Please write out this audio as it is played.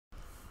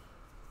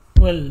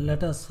Well,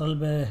 let us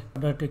solve a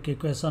quadratic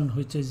equation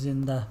which is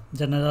in the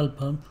general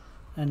form,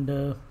 and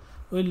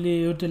we'll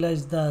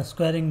utilize the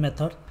squaring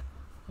method.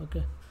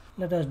 Okay,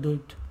 let us do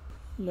it.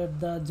 Let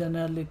the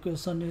general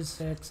equation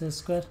is x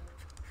square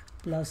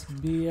plus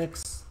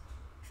bx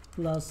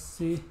plus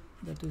c,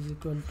 that is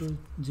equal to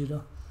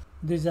 0.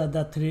 These are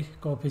the three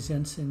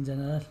coefficients in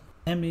general.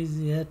 M is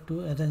here to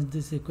arrange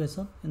this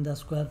equation in the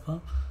square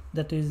form,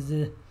 that is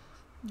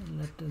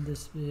let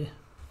this be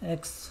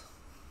x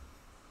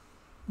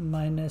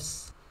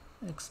minus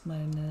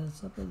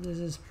suppose this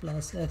is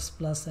plus x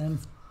plus m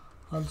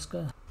whole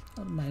square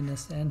or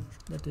minus n,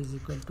 that is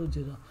equal to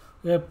 0.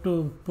 We have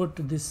to put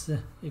this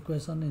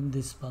equation in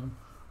this form,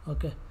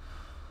 okay,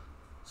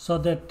 so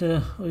that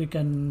we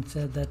can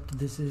say that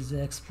this is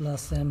x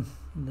plus m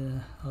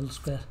the whole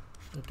square,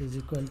 that is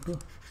equal to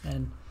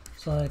n.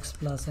 So x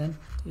plus n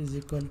is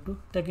equal to,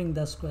 taking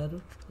the square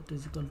root, that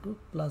is equal to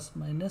plus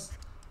minus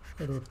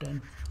root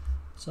n.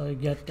 So we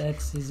get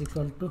x is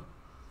equal to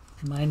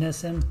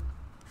minus m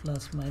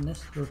plus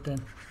minus root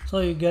n.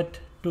 So you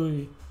get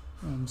two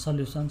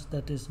solutions,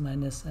 that is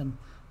minus m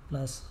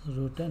plus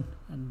root n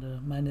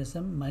and minus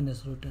m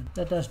minus root n.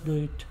 Let us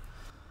do it.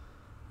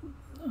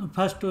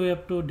 First we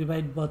have to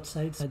divide both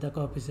sides by the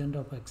coefficient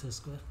of x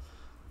square.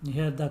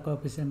 Here the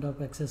coefficient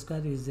of x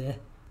square is a,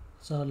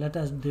 so let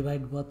us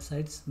divide both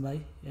sides by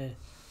a.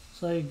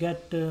 So you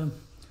get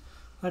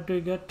what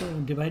we get,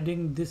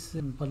 dividing this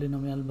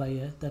polynomial by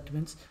a, that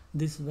means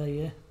this by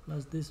a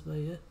plus this by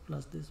a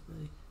plus this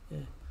by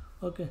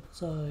a. Okay,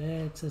 so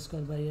a x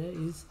square by a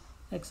is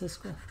x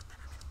square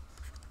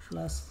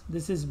plus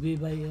this is b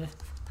by a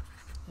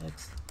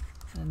x,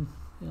 and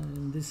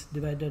this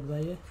divided by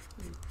a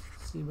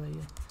c by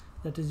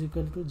a, that is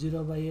equal to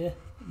 0 by a,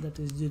 that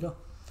is 0.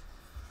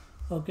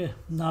 Okay,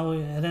 now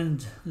we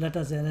let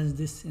us arrange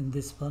this in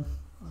this form.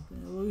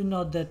 Okay, we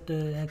know that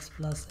x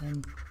plus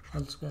m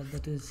whole square,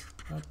 that is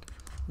what,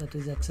 that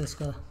is x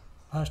square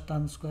first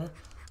term square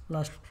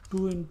plus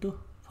 2 into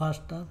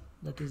first term,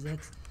 that is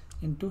x,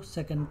 into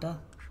second term,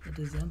 that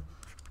is m,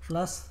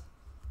 plus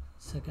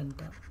second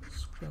term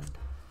squared.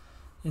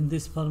 In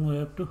this form we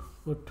have to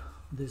put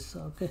this.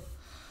 Okay,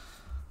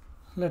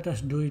 let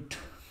us do it.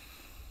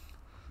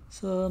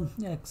 So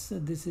x,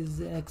 this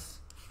is x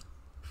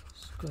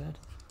square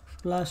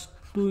plus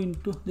 2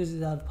 into, this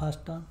is our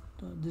first term,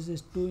 so this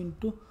is 2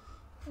 into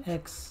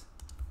x,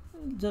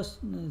 just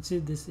see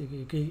this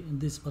in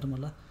this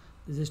formula,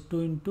 this is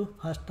 2 into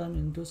first term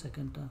into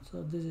second term,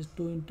 so this is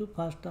 2 into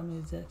first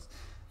term is x,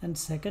 and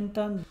second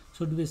term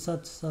should be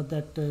such so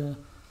that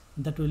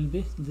that will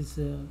be, this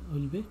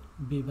will be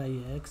b by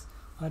x.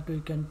 What we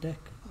can take,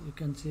 you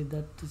can see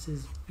that this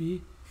is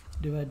b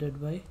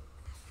divided by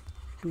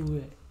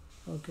 2a.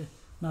 Okay,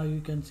 now you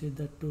can see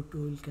that 2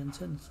 will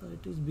cancel, so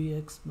it is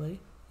bx by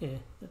a,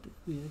 that is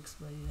bx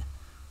by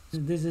a.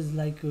 This is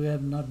like we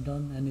have not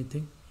done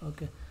anything,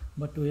 okay,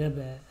 but we have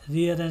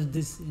rearranged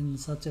this in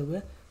such a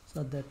way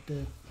so that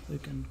we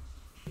can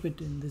keep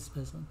it in this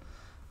fashion,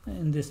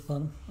 in this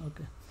form.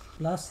 Okay,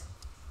 plus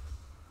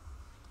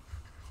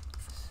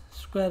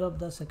square of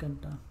the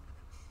second term.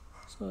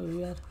 So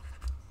we are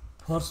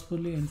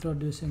forcefully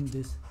introducing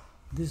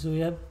this we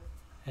have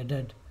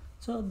added,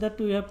 so that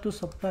we have to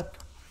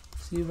subtract.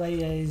 C by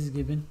a is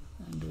given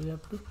and we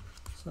have to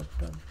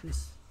subtract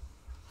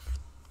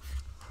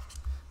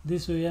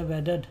this we have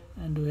added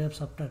and we have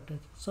subtracted.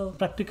 So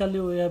practically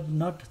we have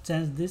not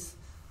changed this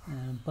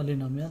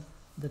polynomial,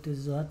 that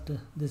is what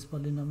this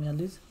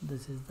polynomial is,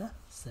 this is the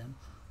same.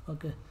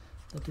 Okay,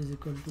 that is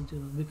equal to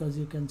 0, because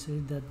you can see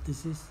that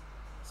this is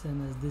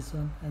same as this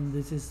one and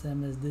this is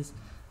same as this,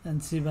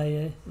 and c by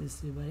a is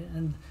c by a,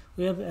 and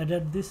we have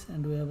added this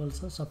and we have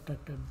also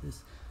subtracted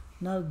this.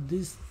 Now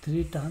these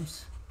three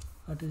terms,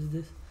 what is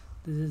this?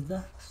 This is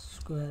the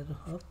square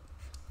of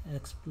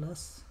x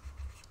plus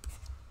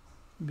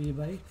b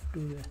by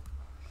 2a.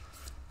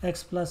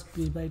 X plus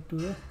b by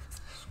 2a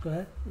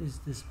square is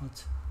this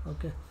much.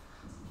 Okay,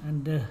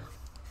 and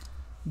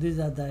these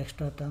are the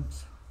extra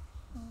terms,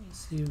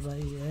 c by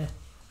a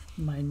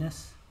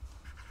minus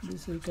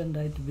this, we can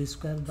write b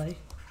square by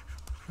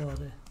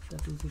 4a,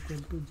 that is equal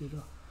to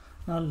 0.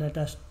 Now let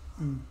us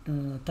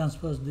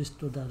transpose this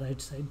to the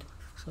right side.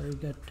 So you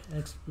get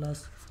x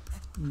plus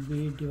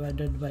b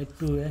divided by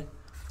 2a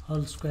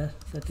whole square,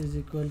 that is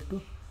equal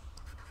to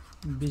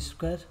b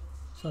square,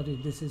 sorry,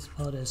 this is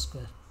 4a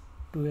square,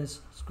 2a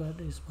square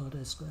is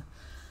 4a square,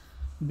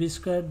 b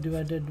square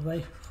divided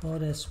by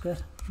 4a square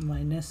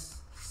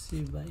minus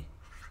c by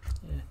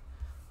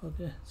a.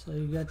 Okay, so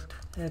you get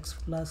x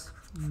plus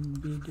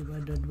b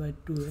divided by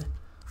 2a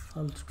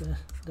whole square,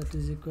 that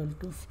is equal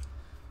to,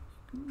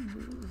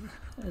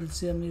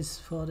 LCM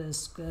is 4a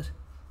square,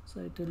 so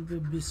it will be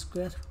b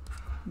square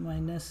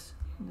minus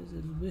this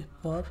will be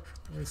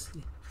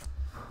 4ac.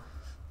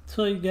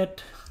 So you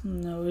get,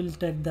 we'll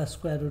take the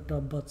square root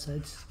of both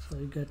sides, so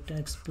you get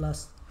x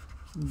plus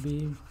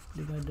b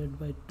divided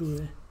by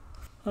 2a,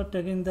 or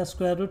taking the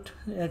square root,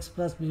 x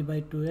plus b by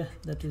 2a,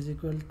 that is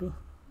equal to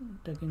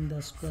taking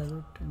the square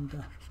root in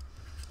the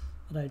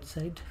right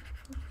side,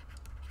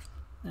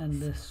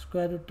 and the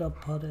square root of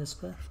 4a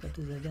square, that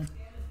is again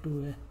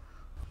 2a.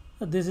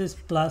 So this is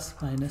plus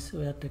minus,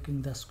 we are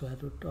taking the square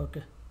root.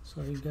 Okay,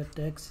 so we get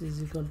x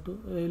is equal to,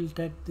 we will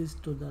take this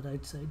to the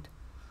right side,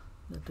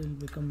 that will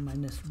become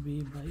minus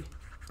b by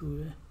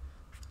 2a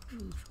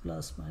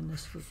plus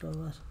minus root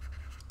over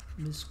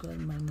b square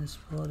minus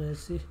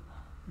 4ac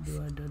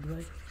divided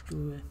by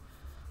 2a.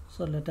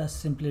 So let us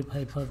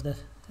simplify further.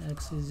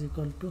 X is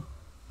equal to,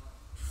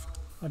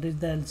 what is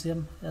the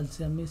LCM?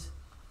 LCM is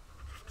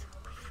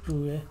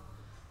 2a.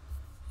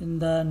 In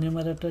the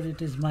numerator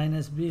it is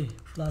minus b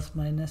plus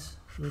minus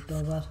root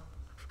over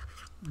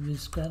b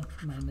square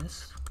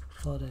minus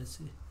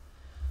 4ac.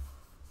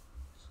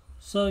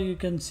 So you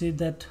can see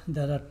that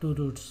there are two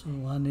roots.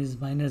 One is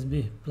minus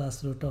b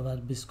plus root over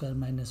b square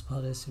minus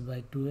 4ac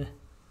by 2a.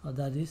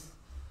 Other is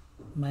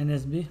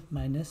minus b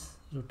minus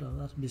root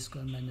over b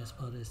square minus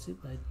 4ac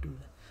by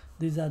 2a.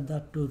 These are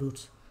the two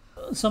roots.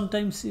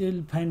 Sometimes you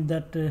will find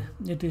that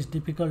it is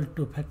difficult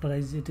to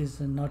factorize. It is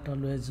not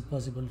always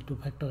possible to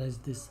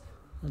factorize this.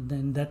 Then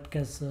in that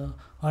case,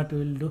 what we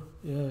will do,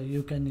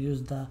 you can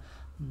use the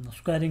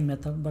squaring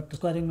method, but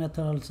squaring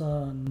method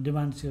also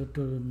demands you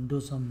to do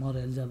some more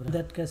algebra. In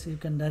that case, you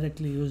can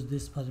directly use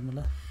this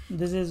formula.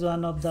 This is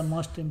one of the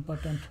most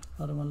important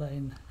formula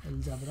in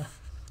algebra,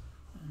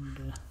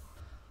 and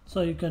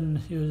so you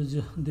can use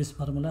this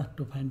formula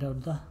to find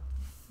out the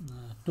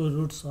two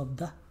roots of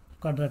the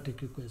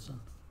quadratic equation.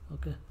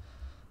 Okay,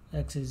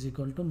 x is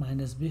equal to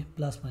minus b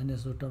plus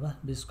minus root over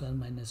b square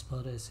minus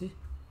 4ac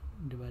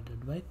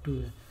divided by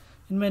 2a.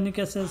 In many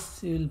cases,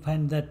 you will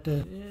find that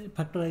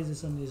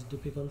factorization is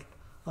difficult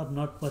or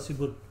not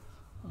possible,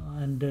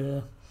 and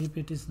if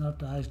it is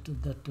not asked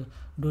that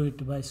do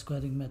it by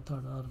squaring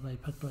method or by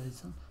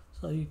factorization,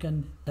 so you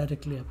can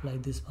directly apply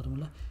this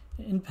formula.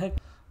 In fact,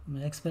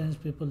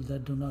 experienced people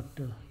that do not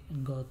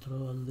go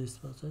through all this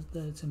process,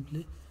 they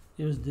simply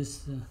use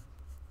this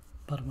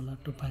formula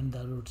to find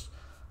the roots.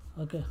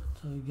 Okay,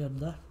 so we get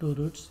the two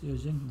roots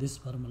using this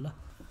formula,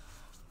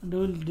 and we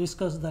will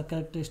discuss the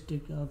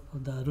characteristic of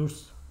the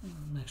roots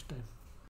next time.